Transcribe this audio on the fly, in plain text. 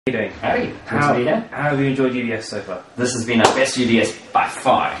How are you doing? Howdy. How have you enjoyed UDS so far? This has been our best UDS by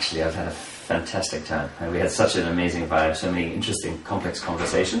far, actually. I've had a fantastic time. We had such an amazing vibe, so many interesting, complex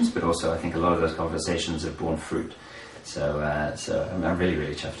conversations, but also I think a lot of those conversations have borne fruit. So I'm really,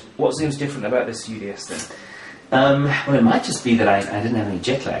 really chuffed. What seems different about this UDS thing? Well, it might just be that I didn't have any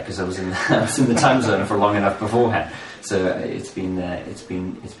jet lag because I was in the time zone for long enough beforehand. So it's been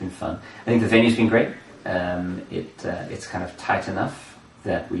fun. I think the venue's been great. It's kind of tight enough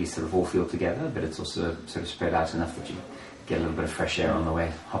that we sort of all feel together, but it's also sort of spread out enough that you get a little bit of fresh air on the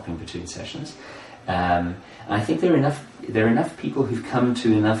way, hopping between sessions. I think there are enough people who've come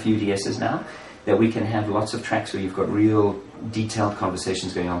to enough UDSs now that we can have lots of tracks where you've got real detailed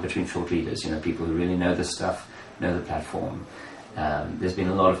conversations going on between thought leaders, people who really know this stuff, know the platform. There's been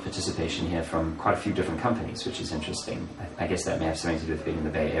a lot of participation here from quite a few different companies, which is interesting. I guess that may have something to do with being in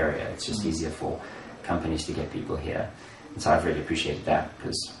the Bay Area. It's just easier for companies to get people here. And so I've really appreciated that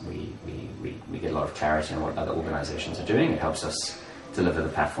because we get a lot of clarity on what other organizations are doing. It helps us deliver the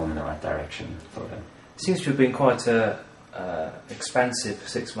platform in the right direction for them. It seems to have been quite an expansive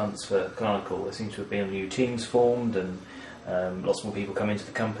 6 months for Canonical. There seems to have been new teams formed and lots more people come into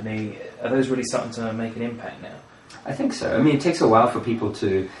the company. Are those really starting to make an impact now? I think so. I mean, it takes a while for people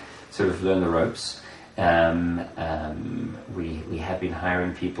to sort of learn the ropes. We have been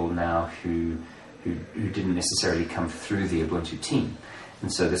hiring people now who didn't necessarily come through the Ubuntu team.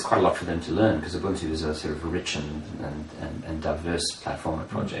 And so there's quite a lot for them to learn because Ubuntu is a sort of rich and diverse platform and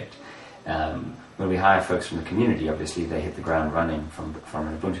project. When we hire folks from the community, obviously they hit the ground running from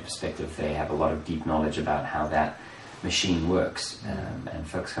an Ubuntu perspective. They have a lot of deep knowledge about how that machine works, and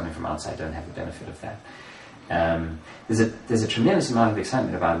folks coming from outside don't have the benefit of that. There's a tremendous amount of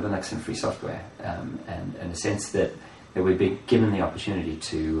excitement about Linux and free software, and a sense that we've been given the opportunity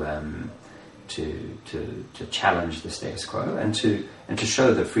to challenge the status quo and to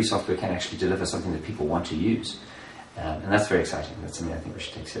show that free software can actually deliver something that people want to use, and that's very exciting. That's something I think we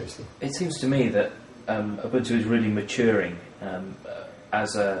should take seriously. It seems to me that Ubuntu is really maturing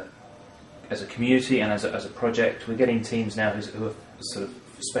as a community and as a project. We're getting teams now who are sort of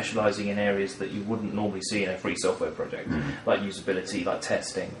specialising in areas that you wouldn't normally see in a free software project, like usability, like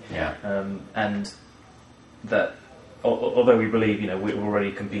testing, and that. Although we believe, we're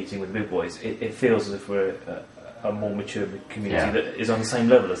already competing with the big boys, it feels as if we're a more mature community that is on the same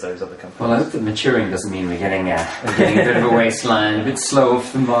level as those other companies. Well, I hope that maturing doesn't mean we're getting a bit of a waistline, a bit slow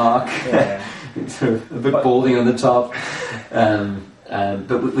off the mark, sort of a bit balding on the top.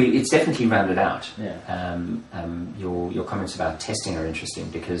 But it's definitely rounded out. Your comments about testing are interesting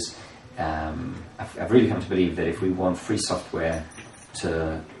because I've really come to believe that if we want free software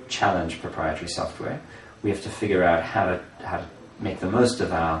to challenge proprietary software, we have to figure out how to make the most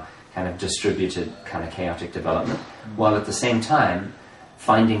of our kind of distributed, kind of chaotic development, while at the same time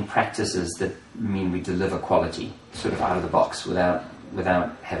finding practices that mean we deliver quality sort of out of the box without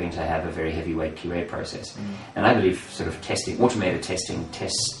having to have a very heavyweight QA process. And I believe sort of testing, automated testing,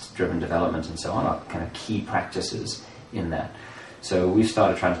 test-driven development and so on are kind of key practices in that. So we've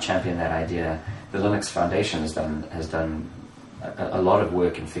started trying to champion that idea. The Linux Foundation has done a lot of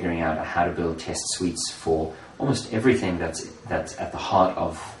work in figuring out how to build test suites for almost everything that's at the heart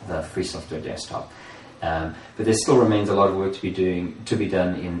of the free software desktop. But there still remains a lot of work to be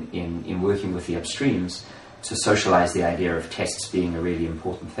done in working with the upstreams to socialize the idea of tests being a really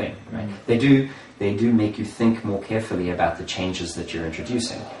important thing. Right? They do make you think more carefully about the changes that you're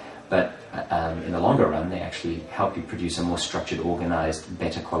introducing, but in the longer run, they actually help you produce a more structured, organized,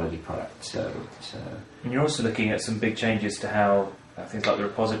 better quality product. So. And you're also looking at some big changes to how things like the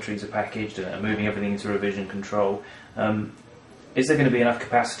repositories are packaged and moving everything into revision control. Is there going to be enough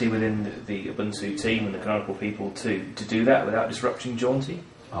capacity within the Ubuntu team and the Canonical people to do that without disrupting Jaunty?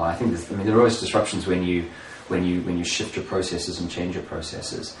 Oh, I think there are always disruptions when you shift your processes and change your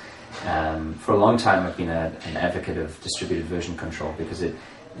processes. For a long time, I've been an advocate of distributed version control because it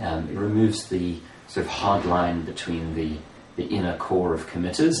removes the sort of hard line between the inner core of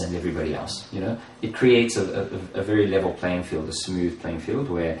committers and everybody else. It creates a very level playing field, a smooth playing field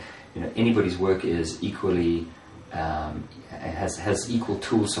where anybody's work is equally has equal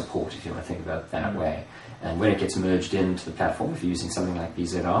tool support, if you want to think about it that way. And when it gets merged into the platform, if you're using something like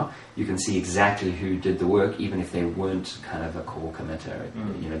BZR, you can see exactly who did the work, even if they weren't kind of a core committer.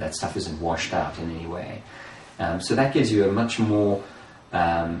 That stuff isn't washed out in any way. So that gives you a much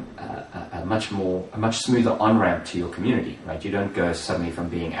smoother on-ramp to your community, right? You don't go suddenly from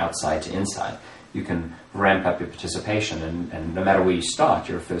being outside to inside. You can ramp up your participation, and no matter where you start,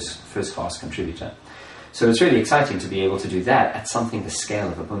 you're a first-class contributor. So it's really exciting to be able to do that at something the scale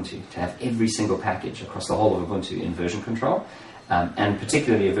of Ubuntu, to have every single package across the whole of Ubuntu in version control, and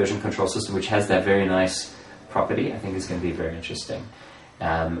particularly a version control system which has that very nice property, I think is going to be very interesting.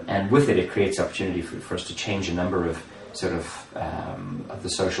 And with it, it creates opportunity for us to change a number of sort of the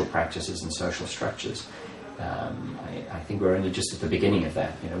social practices and social structures. I think we're only just at the begining of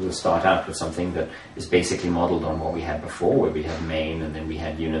that. We'll start out with something that is basically modeled on what we had before, where we had main and then we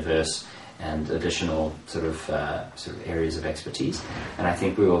had universe and additional sort of areas of expertise. And I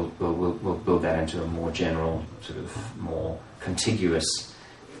think we'll build that into a more general, sort of more contiguous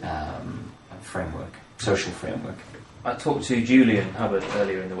framework, social framework. I talked to Julian Hubbard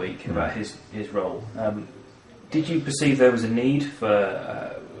earlier in the week about his role. Did you perceive there was a need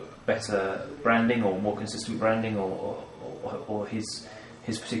for better branding or more consistent branding, or his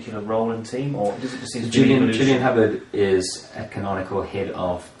particular role and team, or does it just seem to be Julian Hubbard is at Canonical head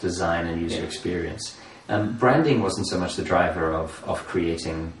of design and user experience. Branding wasn't so much the driver of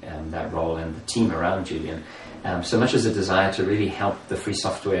creating that role and the team around Julian, so much as a desire to really help the free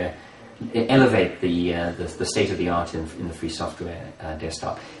software elevate the state of the art in the free software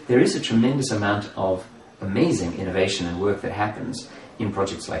desktop. There is a tremendous amount of amazing innovation and work that happens in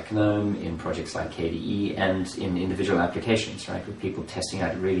projects like GNOME, in projects like KDE, and in individual applications, right, with people testing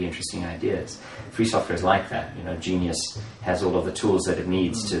out really interesting ideas. Free software is like that. Genius has all of the tools that it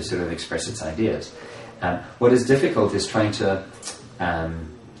needs to sort of express its ideas. What is difficult is trying to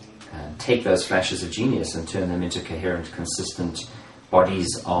take those flashes of genius and turn them into coherent, consistent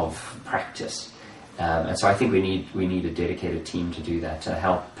bodies of practice. And so I think we need a dedicated team to do that, to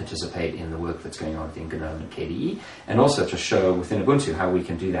help participate in the work that's going on within GNOME and KDE, and also to show within Ubuntu how we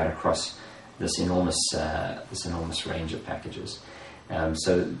can do that across this enormous range of packages.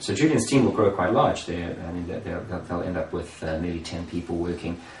 So Julian's team will grow quite large. They'll end up with nearly 10 people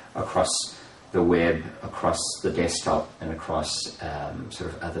working across the web, across the desktop, and across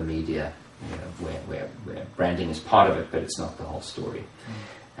sort of other media, where branding is part of it, but it's not the whole story.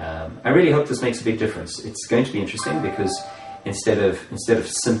 I really hope this makes a big difference. It's going to be interesting because instead of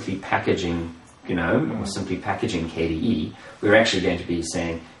simply packaging GNOME or simply packaging KDE, we're actually going to be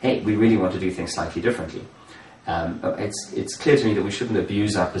saying, hey, we really want to do things slightly differently. It's clear to me that we shouldn't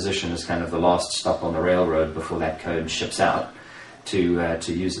abuse our position as kind of the last stop on the railroad before that code ships out to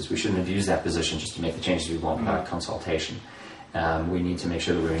users. We shouldn't have used that position just to make the changes we want without consultation. We need to make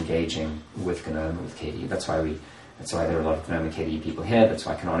sure that we're engaging with GNOME and with KDE. That's why there are a lot of GNOME and KDE people here. That's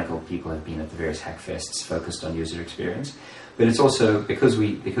why Canonical people have been at the various Hackfests focused on user experience. But it's also because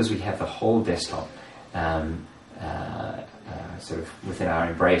we have the whole desktop sort of within our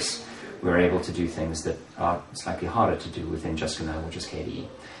embrace, we're able to do things that are slightly harder to do within just GNOME or just KDE.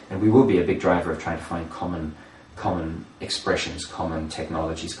 And we will be a big driver of trying to find common expressions, common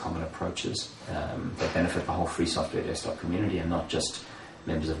technologies, common approaches that benefit the whole free software desktop community and not just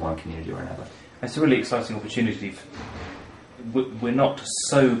members of one community or another. It's a really exciting opportunity. We're not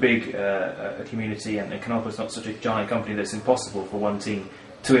so big a community, and Canonical is not such a giant company that it's impossible for one team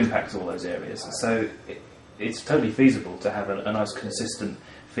to impact all those areas. So it's totally feasible to have a nice consistent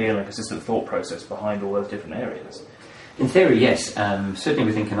feel and consistent thought process behind all those different areas. In theory, yes, certainly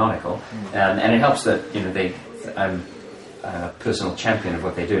within Canonical, and it helps that I'm a personal champion of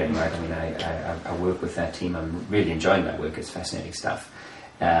what they're doing, right? I mean, I work with that team. I'm really enjoying that work. It's fascinating stuff.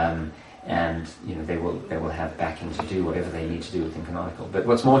 And they will have backing to do whatever they need to do within Canonical. But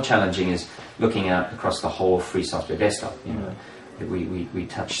what's more challenging is looking out across the whole free software desktop. We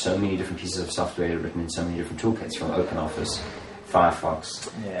touch so many different pieces of software written in so many different toolkits, from OpenOffice, Firefox,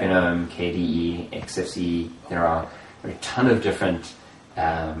 GNOME, KDE, XFCE. There are a ton of different,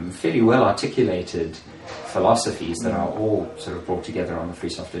 fairly well articulated philosophies that are all sort of brought together on the free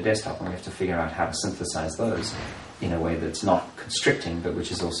software desktop, and we have to figure out how to synthesize those in a way that's not constricting, but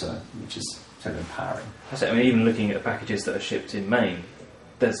which is sort of empowering. I mean, even looking at the packages that are shipped in main,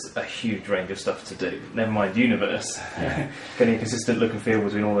 there's a huge range of stuff to do. Never mind Universe. Getting a consistent look and feel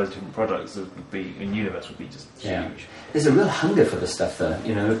between all those different products in Universe would be just huge. There's a real hunger for this stuff,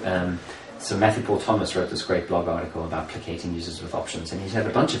 though. So Matthew Paul Thomas wrote this great blog article about placating users with options, and he's had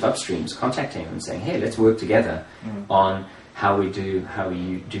a bunch of upstreams contacting him and saying, hey, let's work together on how you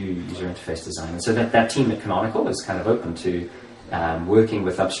do user interface design. And so that team at Canonical is kind of open to working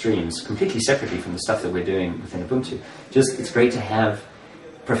with upstreams completely separately from the stuff that we're doing within Ubuntu. It's great to have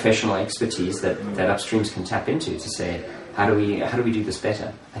professional expertise that upstreams can tap into to say, how do we do this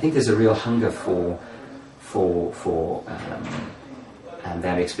better? I think there's a real hunger for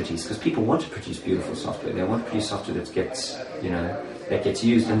that expertise, because people want to produce beautiful software. They want to produce software that gets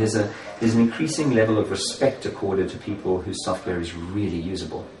used, and there's an increasing level of respect accorded to people whose software is really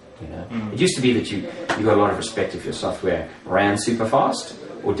usable. It used to be that you got a lot of respect if your software ran super fast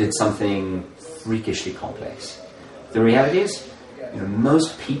or did something freakishly complex. The reality is,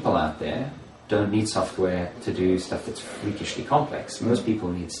 most people out there don't need software to do stuff that's freakishly complex. Most people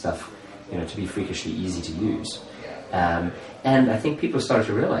need stuff, to be freakishly easy to use. And I think people started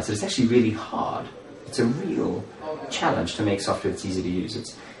to realize that it's actually really hard. It's a real challenge to make software that's easy to use.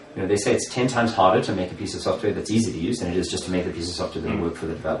 It's, they say it's 10 times harder to make a piece of software that's easy to use than it is just to make a piece of software that will work for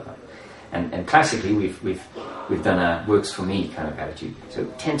the developer. And classically, we've done a works for me kind of attitude. So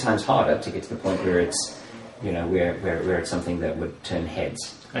 10 times harder to get to the point where it's, where it's something that would turn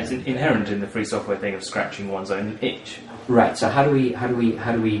heads. And it's inherent in the free software thing of scratching one's own itch. Right. So how do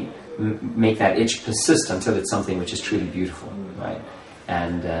we make that itch persist until it's something which is truly beautiful, right?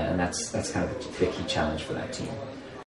 And that's kind of the key challenge for that team.